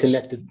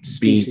interconnected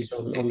species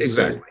on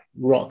exactly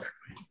rock.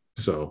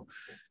 So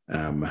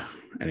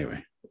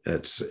anyway,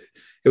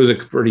 it was a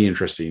pretty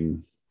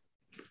interesting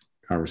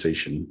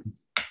conversation.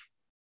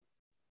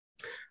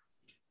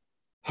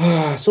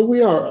 So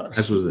we are.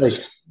 As was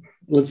this.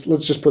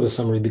 Let's just put a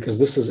summary, because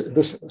this.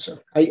 So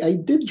I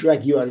did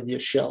drag you out of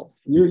your shell.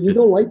 You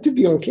don't like to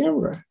be on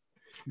camera,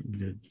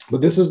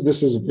 but this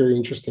is very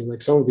interesting.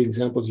 Like some of the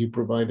examples you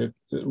provided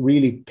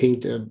really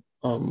paint a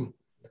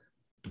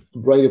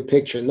brighter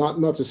picture.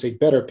 Not to say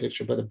better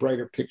picture, but a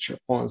brighter picture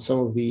on some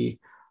of the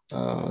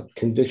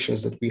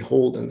convictions that we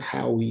hold and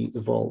how we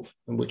evolve,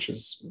 and which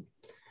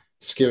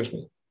scares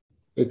me.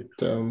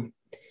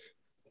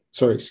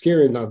 Sorry,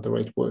 scared, not the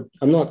right word.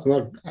 I'm not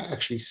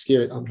actually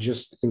scared. I'm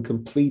just in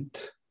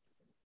complete,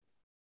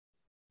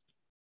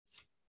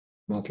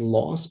 not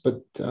loss,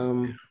 but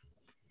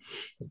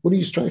what do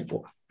you strive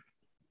for?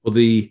 Well,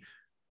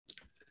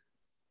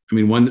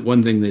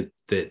 one thing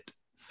that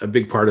a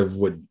big part of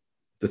what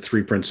the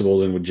three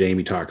principles and what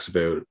Jamie talks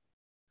about,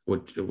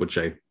 which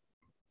I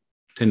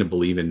tend to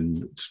believe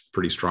in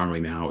pretty strongly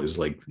now, is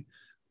like,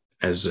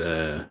 as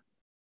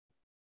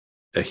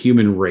a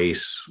human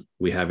race,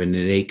 we have an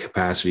innate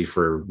capacity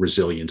for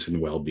resilience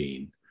and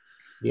well-being.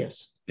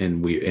 Yes.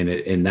 And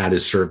that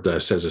has served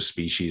us as a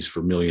species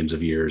for millions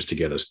of years to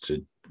get us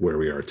to where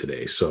we are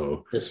today.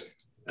 So, yes.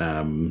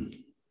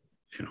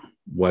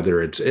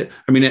 Whether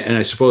and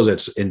I suppose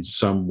that's in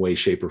some way,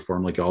 shape, or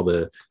form, like all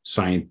the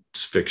science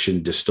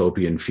fiction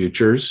dystopian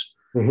futures.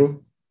 Mm-hmm.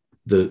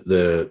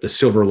 The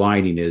silver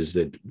lining is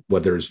that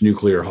whether it's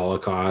nuclear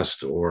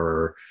holocaust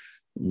or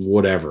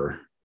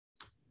whatever,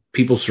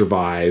 people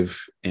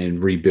survive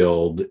and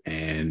rebuild,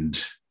 and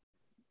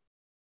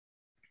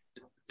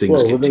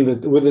things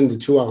within the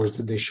 2 hours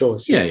that they show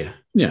us.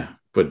 Yeah.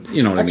 But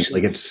you know what I mean?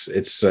 Like it's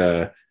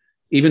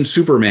even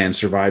Superman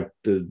survived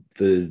the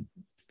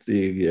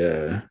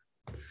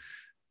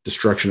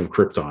destruction of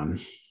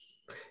Krypton.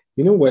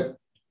 You know what?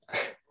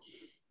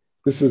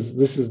 This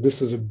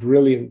is a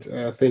brilliant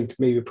thing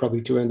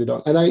probably to end it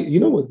on. And you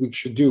know what we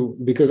should do,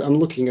 because I'm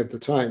looking at the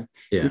time.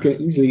 Yeah. You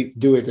can easily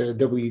do it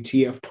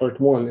WTF Part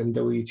 1 and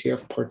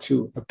WTF Part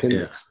 2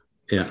 appendix.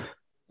 Yeah.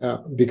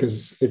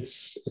 Because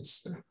it's.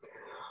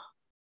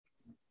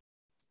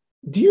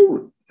 Do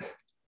you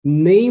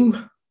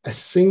name a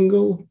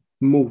single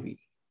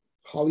movie,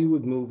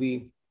 Hollywood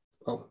movie?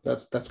 Well,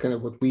 that's kind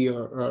of what we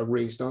are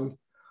raised on,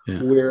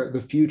 where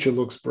the future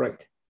looks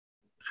bright.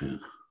 Yeah.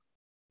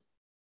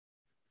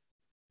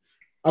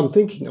 I'm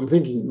thinking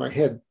in my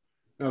head.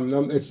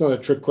 It's not a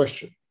trick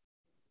question.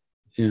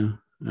 Yeah.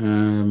 I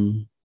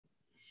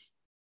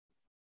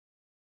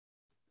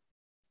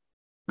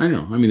don't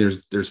know. I mean,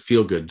 there's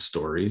feel-good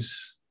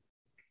stories.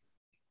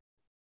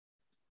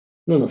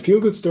 No,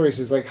 feel-good stories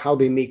is like how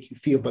they make you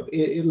feel. But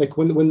like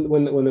when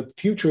the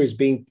future is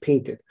being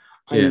painted,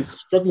 I'm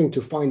struggling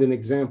to find an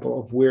example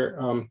of where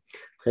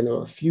kind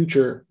of a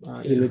future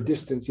in the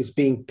distance is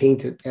being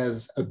painted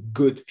as a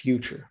good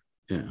future.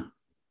 Yeah.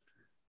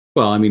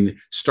 Well, I mean,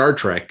 Star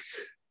Trek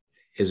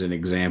is an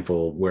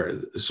example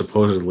where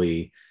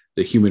supposedly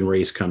the human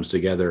race comes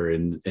together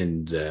and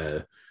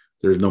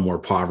there's no more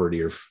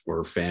poverty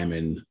or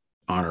famine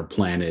on our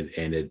planet,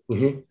 and it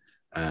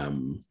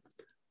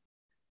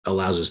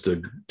allows us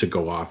to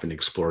go off and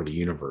explore the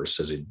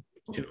universe as a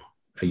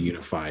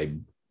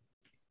unified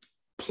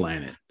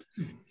planet.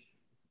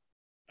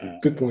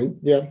 Good point.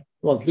 Yeah.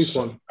 Well, at least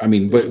one. I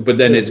mean, but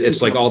then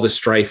it's like all the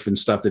strife and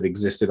stuff that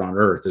existed on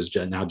Earth is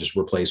now just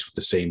replaced with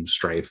the same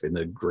strife in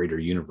the greater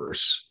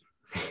universe.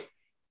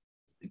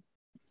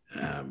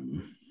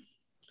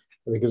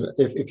 Because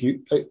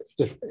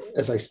if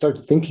as I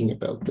start thinking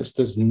about this,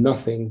 there's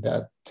nothing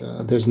that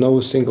there's no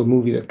single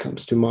movie that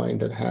comes to mind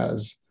that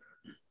has.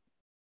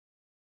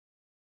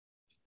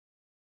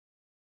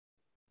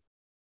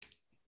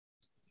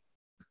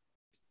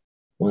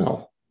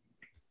 Wow,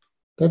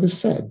 that is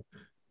sad.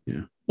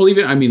 Yeah. Well,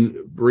 even, I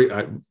mean,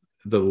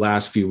 the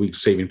last few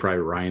weeks, Saving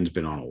Private Ryan's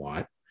been on a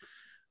lot.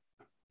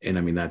 And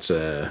I mean, that's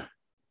a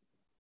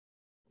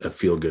a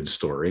feel-good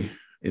story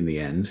in the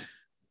end.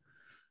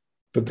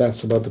 But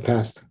that's about the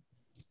past.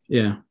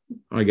 Yeah,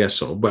 I guess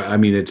so. But I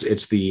mean,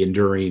 it's the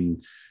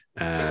enduring,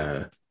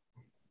 I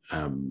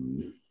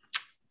don't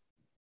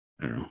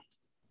know,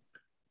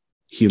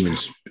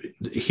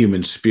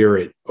 human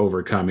spirit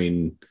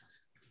overcoming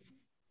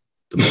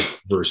the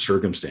adverse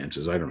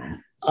circumstances. I don't know.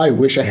 I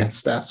wish I had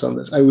stats on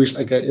this. I wish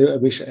I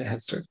had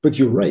stats. But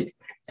you're right.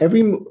 A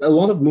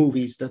lot of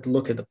movies that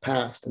look at the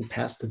past and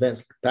past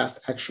events, past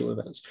actual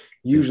events,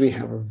 usually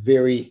have a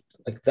very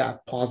like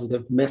that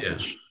positive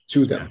message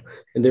to them. Yeah.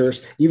 And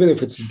there's, even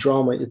if it's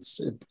drama, it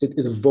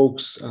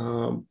evokes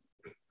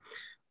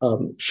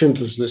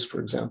Schindler's List, for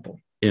example.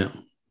 Yeah.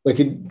 Like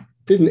it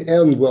didn't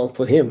end well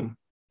for him.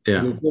 Yeah.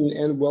 And it didn't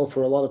end well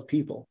for a lot of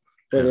people.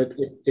 But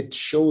it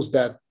shows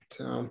that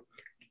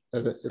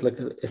like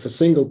if a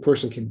single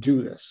person can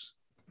do this,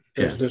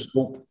 there's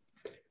hope.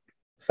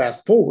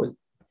 Fast forward,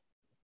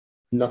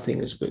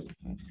 nothing is good.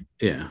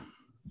 Yeah.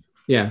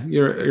 Yeah,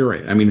 you're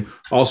right. I mean,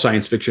 all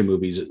science fiction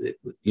movies,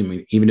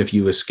 even if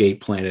you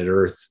escape planet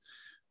Earth,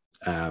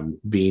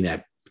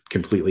 being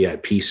completely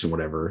at peace and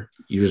whatever,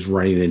 you're just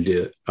running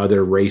into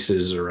other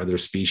races or other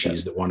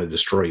species that want to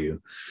destroy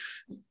you.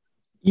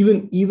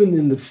 Even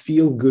in the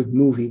feel-good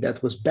movie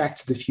that was Back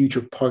to the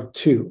Future Part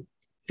 2.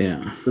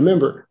 Yeah.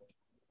 Remember,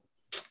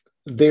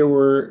 there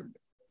were,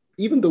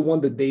 even the one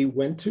that they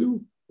went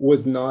to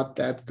was not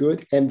that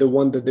good, and the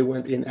one that they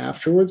went in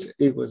afterwards,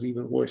 it was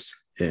even worse.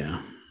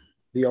 Yeah.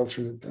 The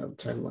alternate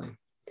timeline.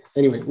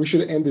 Anyway, we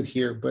should end it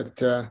here,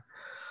 but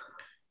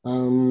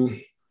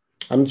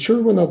I'm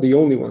sure we're not the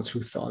only ones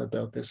who thought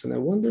about this, and I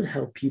wonder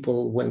how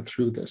people went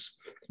through this.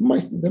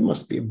 There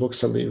must be a book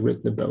someday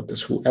written about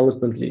this who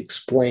eloquently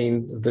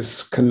explained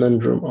this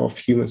conundrum of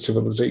human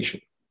civilization.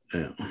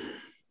 Yeah.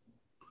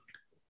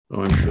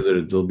 Oh, I'm sure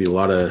that there'll be a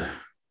lot of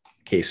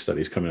case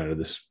studies coming out of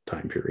this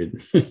time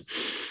period.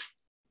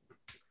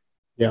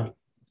 Yeah.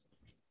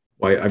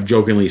 Well, I've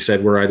jokingly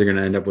said we're either going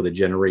to end up with a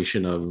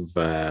generation of,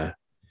 what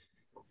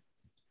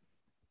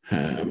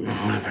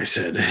have I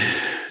said?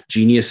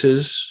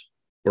 Geniuses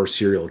or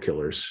serial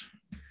killers.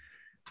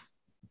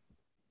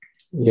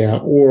 Yeah,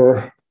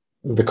 or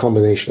the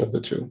combination of the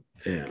two.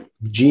 Yeah.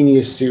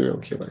 Genius serial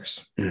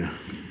killers. Yeah.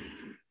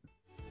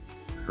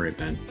 All right,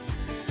 Ben.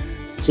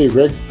 See you,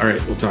 Greg. All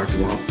right, we'll talk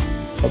tomorrow.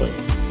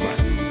 Bye-bye.